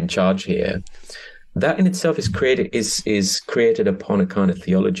 Like, I'm in charge here. That in itself is created upon a kind of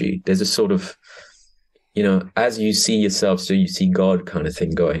theology. There's a sort of, as you see yourself, so you see God kind of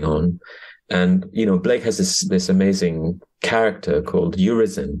thing going on. And, Blake has this amazing character called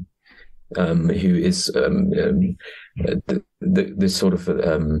Urizen, who is the sort of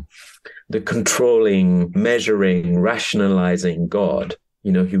the controlling, measuring, rationalizing God,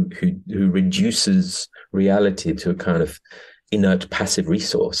 who reduces reality to a kind of inert, passive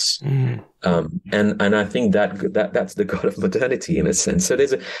resource. And I think that's the God of modernity in a sense. So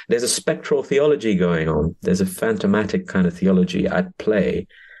there's a spectral theology going on. There's a phantomatic kind of theology at play,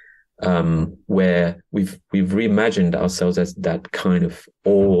 where we've reimagined ourselves as that kind of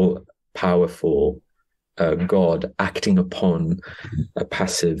all-powerful God acting upon a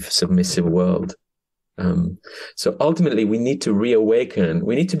passive, submissive world. So ultimately, we need to reawaken.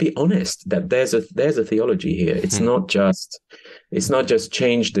 We need to be honest that there's a theology here. It's not just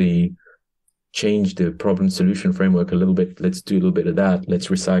change the problem solution framework a little bit. Let's do a little bit of that. Let's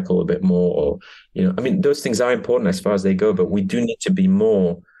recycle a bit more. Or I mean, those things are important as far as they go, but we do need to be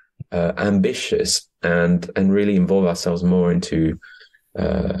more ambitious and really involve ourselves more into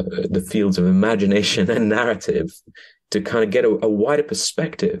the fields of imagination and narrative, to kind of get a wider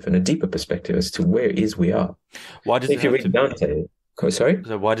perspective and a deeper perspective as to where it is we are. Why does it have to Dante? Sorry?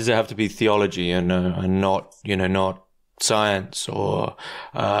 So why does it have to be theology and not not science or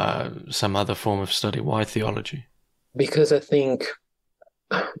some other form of study? Why theology? Because I think,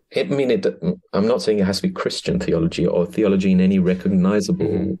 I'm not saying it has to be Christian theology or theology in any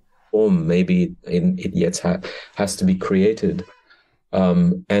recognizable form. Maybe it yet has to be created,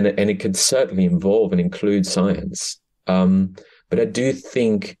 and it could certainly involve and include science. But I do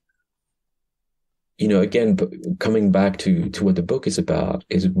think, again, coming back to what the book is about,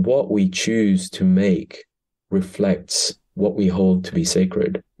 is what we choose to make reflects what we hold to be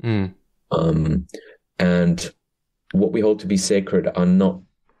sacred. And what we hold to be sacred are not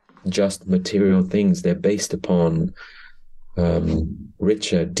just material things. They're based upon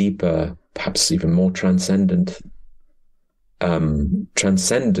richer, deeper, perhaps even more transcendent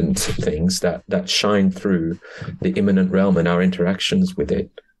things that shine through the immanent realm and our interactions with it.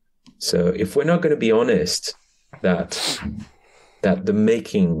 So if we're not going to be honest that the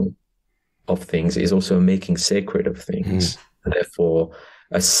making of things is also a making sacred of things, and therefore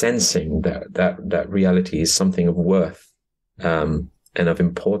a sensing that reality is something of worth and of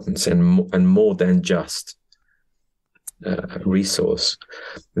importance and more than just a resource,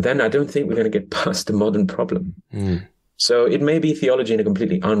 then I don't think we're going to get past the modern problem. So it may be theology in a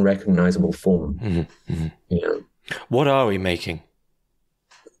completely unrecognizable form. What are we making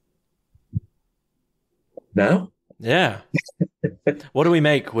now? Yeah. What do we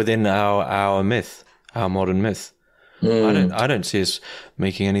make within our myth, our modern myth? I don't see us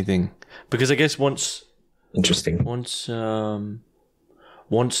making anything, because I guess once the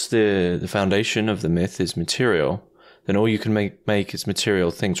foundation of the myth is material, then all you can make is material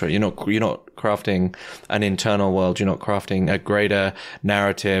things, right? You're not crafting an internal world. You're not crafting a greater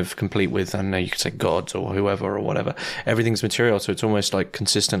narrative complete with, I don't know, you could say gods or whoever or whatever. Everything's material, so it's almost like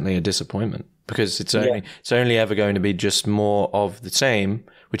consistently a disappointment, because it's only ever going to be just more of the same,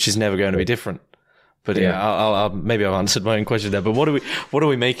 which is never going to be different. But I'll maybe I've answered my own question there. But what are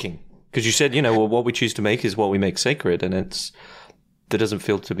we making? Because you said, what we choose to make is what we make sacred, and there doesn't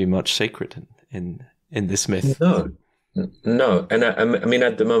feel to be much sacred in this myth. No, and I mean,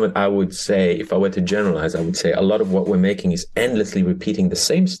 at the moment, I would say, if I were to generalize, I would say a lot of what we're making is endlessly repeating the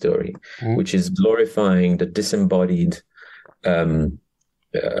same story, which is glorifying the disembodied,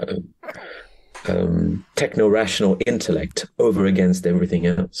 techno-rational intellect over against everything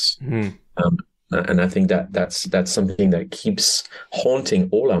else. And I think that's something that keeps haunting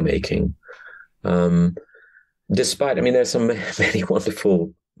all our making. Despite, I mean, there's some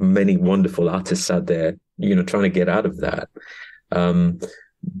many wonderful artists out there, trying to get out of that.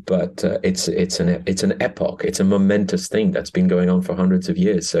 But it's an epoch. It's a momentous thing that's been going on for hundreds of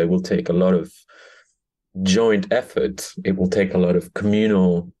years. So it will take a lot of joint effort. It will take a lot of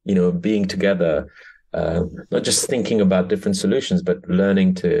communal, being together, not just thinking about different solutions, but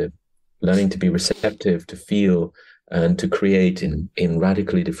learning to be receptive, to feel, and to create in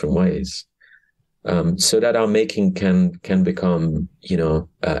radically different ways. So that our making can become,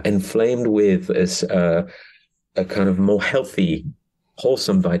 inflamed with a kind of more healthy,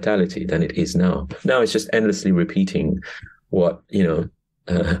 wholesome vitality than it is now. Now it's just endlessly repeating what,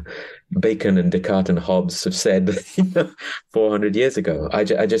 Bacon and Descartes and Hobbes have said 400 years ago. I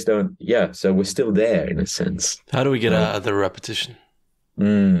just don't. Yeah, so we're still there in a sense. How do we get out of the repetition?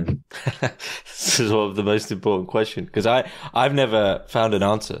 This is one of the most important questions, because I've never found an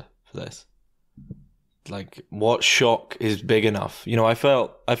answer for this. Like, what shock is big enough? I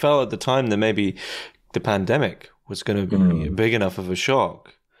felt at the time that maybe the pandemic was going to be big enough of a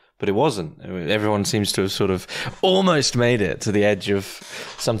shock, but it wasn't. Everyone seems to have sort of almost made it to the edge of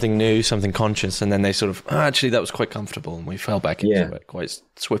something new, something conscious, and then they sort of, actually, that was quite comfortable, and we fell back into it quite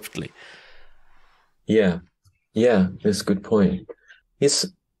swiftly. Yeah, that's a good point. It's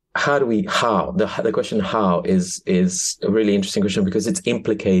the question how is a really interesting question, because it's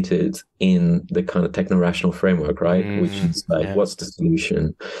implicated in the kind of techno-rational framework, right? Which is like, what's the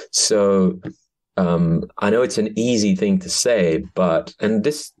solution? So I know it's an easy thing to say, and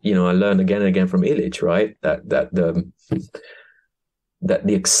this, I learned again and again from Illich, right? That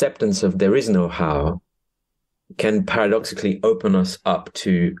the acceptance of there is no how can paradoxically open us up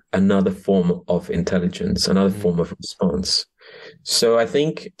to another form of intelligence, another form of response. So I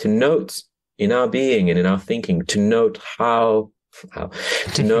think to note in our being and in our thinking, to note how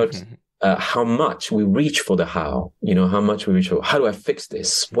much we reach for the how, how much we reach for, how do I fix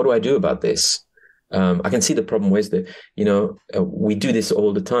this? What do I do about this? I can see the problem with that, we do this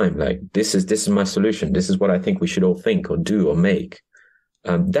all the time. Like, this is my solution. This is what I think we should all think or do or make.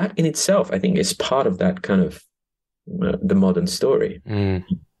 That in itself, I think, is part of that kind of the modern story.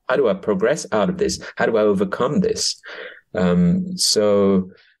 How do I progress out of this? How do I overcome this?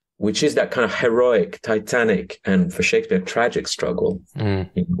 Which is that kind of heroic, titanic, and for Shakespeare, tragic struggle.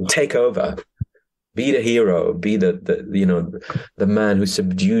 Take over, be the hero, be the man who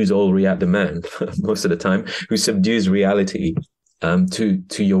subdues all reality, the man most of the time who subdues reality to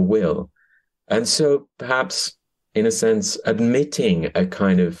your will. And so perhaps in a sense admitting a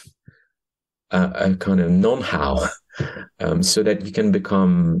kind of non-how, so that you can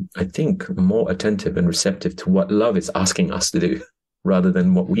become, I think, more attentive and receptive to what love is asking us to do, rather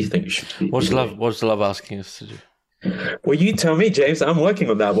than what we think should be. What's love asking us to do? Well, you tell me, James. I'm working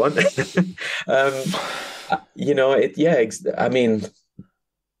on that one. I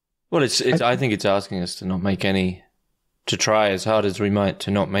think it's asking us to not make to try as hard as we might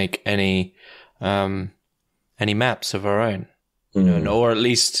to not make any maps of our own, or at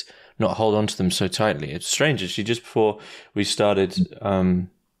least not hold on to them so tightly. It's strange. Actually, just before we started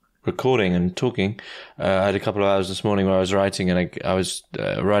recording and talking, I had a couple of hours this morning where I was writing, and I was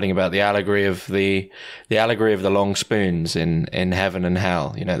writing about the allegory of the long spoons in heaven and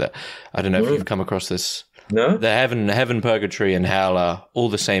hell. That, I don't know if you've come across this. No. The heaven, purgatory, and hell are all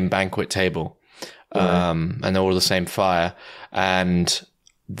the same banquet table, and they're all the same fire, and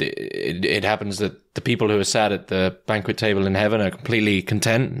it happens that the people who are sat at the banquet table in heaven are completely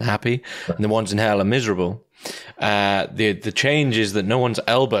content and happy, and the ones in hell are miserable. The change is that no one's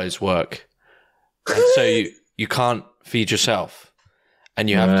elbows work, and so you can't feed yourself, and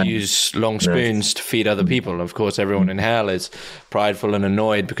you have to use long spoons to feed other people. Of course, everyone in hell is prideful and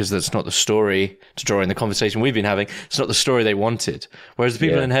annoyed because that's not the story, to draw in the conversation we've been having, it's not the story they wanted. Whereas the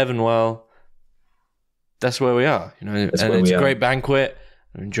people in heaven, well, that's where we are, and it's a great banquet.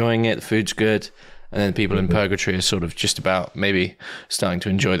 I'm enjoying it. The food's good. And then people in purgatory are sort of just about maybe starting to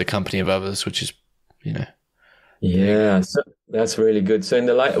enjoy the company of others, which is, Yeah, so that's really good. So in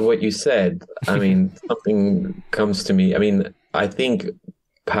the light of what you said, I mean, something comes to me. I mean, I think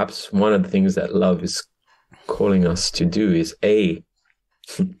perhaps one of the things that love is calling us to do is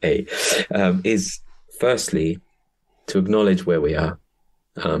is firstly to acknowledge where we are,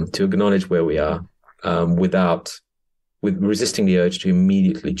 with resisting the urge to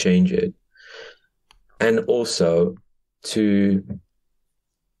immediately change it. And also to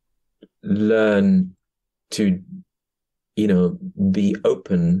learn to, be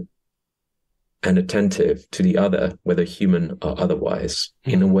open and attentive to the other, whether human or otherwise,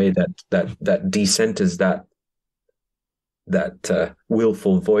 in a way that decenters that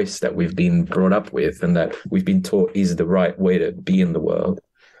willful voice that we've been brought up with and that we've been taught is the right way to be in the world.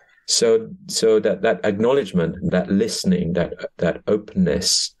 So that acknowledgement, that listening, that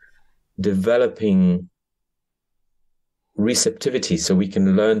openness, developing receptivity so we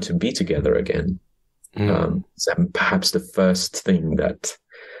can learn to be together again. Is perhaps the first thing that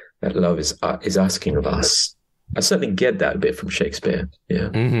love is asking of us. I certainly get that a bit from Shakespeare. Yeah.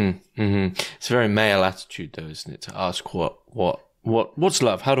 It's a very male attitude, though, isn't it? To ask what's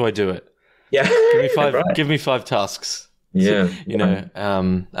love? How do I do it? Yeah. Give me five. Give me 5 tasks. Yeah.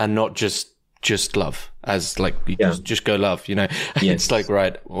 And not just love, as like just go love. Yes. It's like,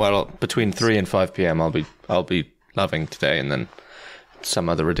 right, well, between 3 and 5 p.m. I'll be loving today, and then some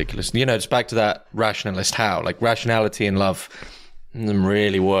other ridiculous. You know, it's back to that rationalist how, like rationality and love them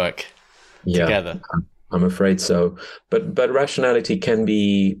really work together. I'm afraid so. But rationality can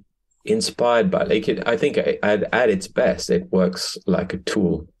be inspired by, like, I think at its best, it works like a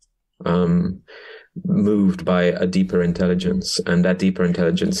tool, moved by a deeper intelligence, and that deeper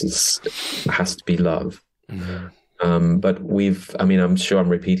intelligence has to be love. Mm-hmm. But I'm sure I'm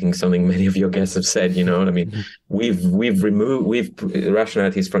repeating something many of your guests have said, you know, we've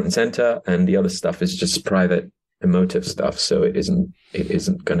rationality is front and center, and the other stuff is just private emotive stuff. So it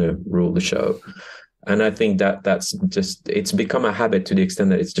isn't going to rule the show. And I think that's just, it's become a habit to the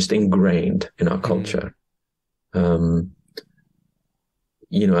extent that it's just ingrained in our culture.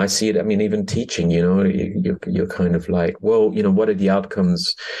 You know, I see it. I mean, even teaching, you know, you're kind of like, well, you know, what are the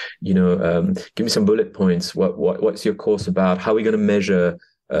outcomes? You know, give me some bullet points. What's your course about? How are we going to measure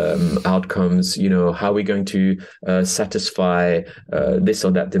outcomes? You know, how are we going to satisfy this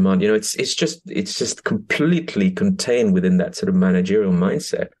or that demand? You know, it's just completely contained within that sort of managerial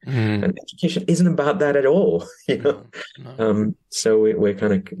mindset. And education isn't about that at all. You know, no. So we're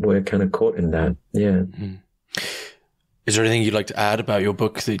kind of caught in that. Yeah. Is there anything you'd like to add about your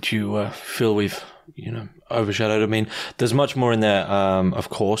book that you feel we've, you know, overshadowed? I mean, there's much more in there, of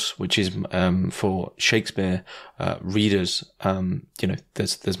course, which is for Shakespeare readers. You know,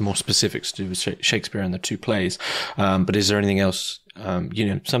 there's more specifics to do with Shakespeare and the two plays. But is there anything else, you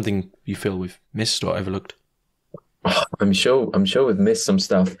know, something you feel we've missed or overlooked? Oh, I'm sure we've missed some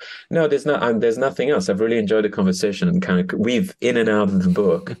stuff. No, there's nothing else. I've really enjoyed the conversation and kind of weave in and out of the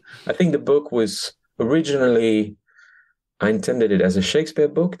book. I think the book was originally, I intended it as a Shakespeare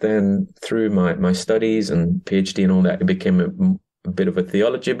book. Then through my studies and PhD and all that, it became a bit of a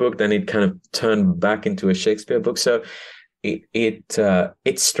theology book. Then it kind of turned back into a Shakespeare book. So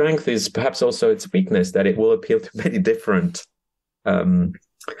its strength is perhaps also its weakness, that it will appeal to many different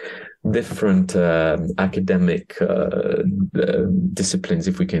academic disciplines,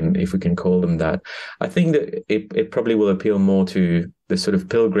 if we can call them that. I think that it probably will appeal more to the sort of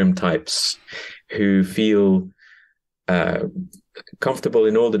pilgrim types who feel comfortable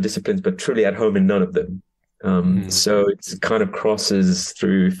in all the disciplines, but truly at home in none of them. So it kind of crosses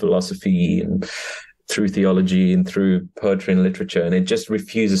through philosophy and through theology and through poetry and literature, and it just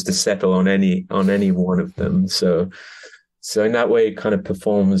refuses to settle on any one of them. So in that way, it kind of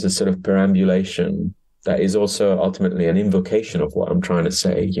performs a sort of perambulation that is also ultimately an invocation of what I'm trying to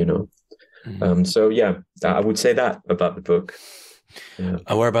say, you know. So yeah, I would say that about the book. Yeah.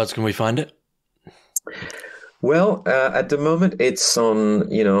 Whereabouts can we find it? Well, at the moment, it's on,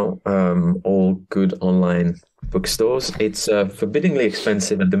 you know, all good online bookstores. It's forbiddingly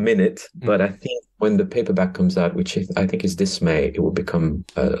expensive at the minute, but I think when the paperback comes out, which I think is this May, it will become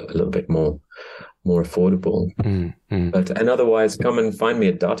a little bit more affordable. And otherwise, come and find me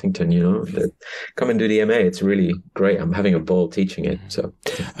at Dartington. You know, come and do the MA. It's really great. I'm having a ball teaching it. So,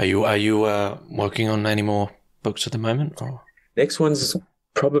 are you working on any more books at the moment? Or? Next one's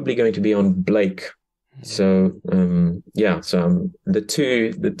probably going to be on Blake. So the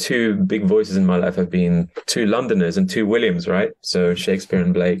two big voices in my life have been two Londoners and two Williams, right? So Shakespeare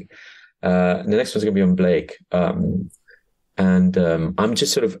and Blake. The next one's going to be on Blake, and I'm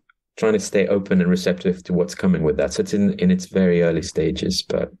just sort of trying to stay open and receptive to what's coming with that. So it's in its very early stages,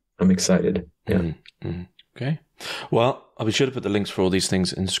 but I'm excited. Yeah. Okay. Well, I'll be sure to put the links for all these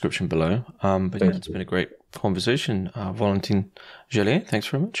things in the description below. But yeah, it's been a great conversation. Valentin Gerlier, thanks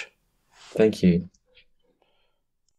very much. Thank you.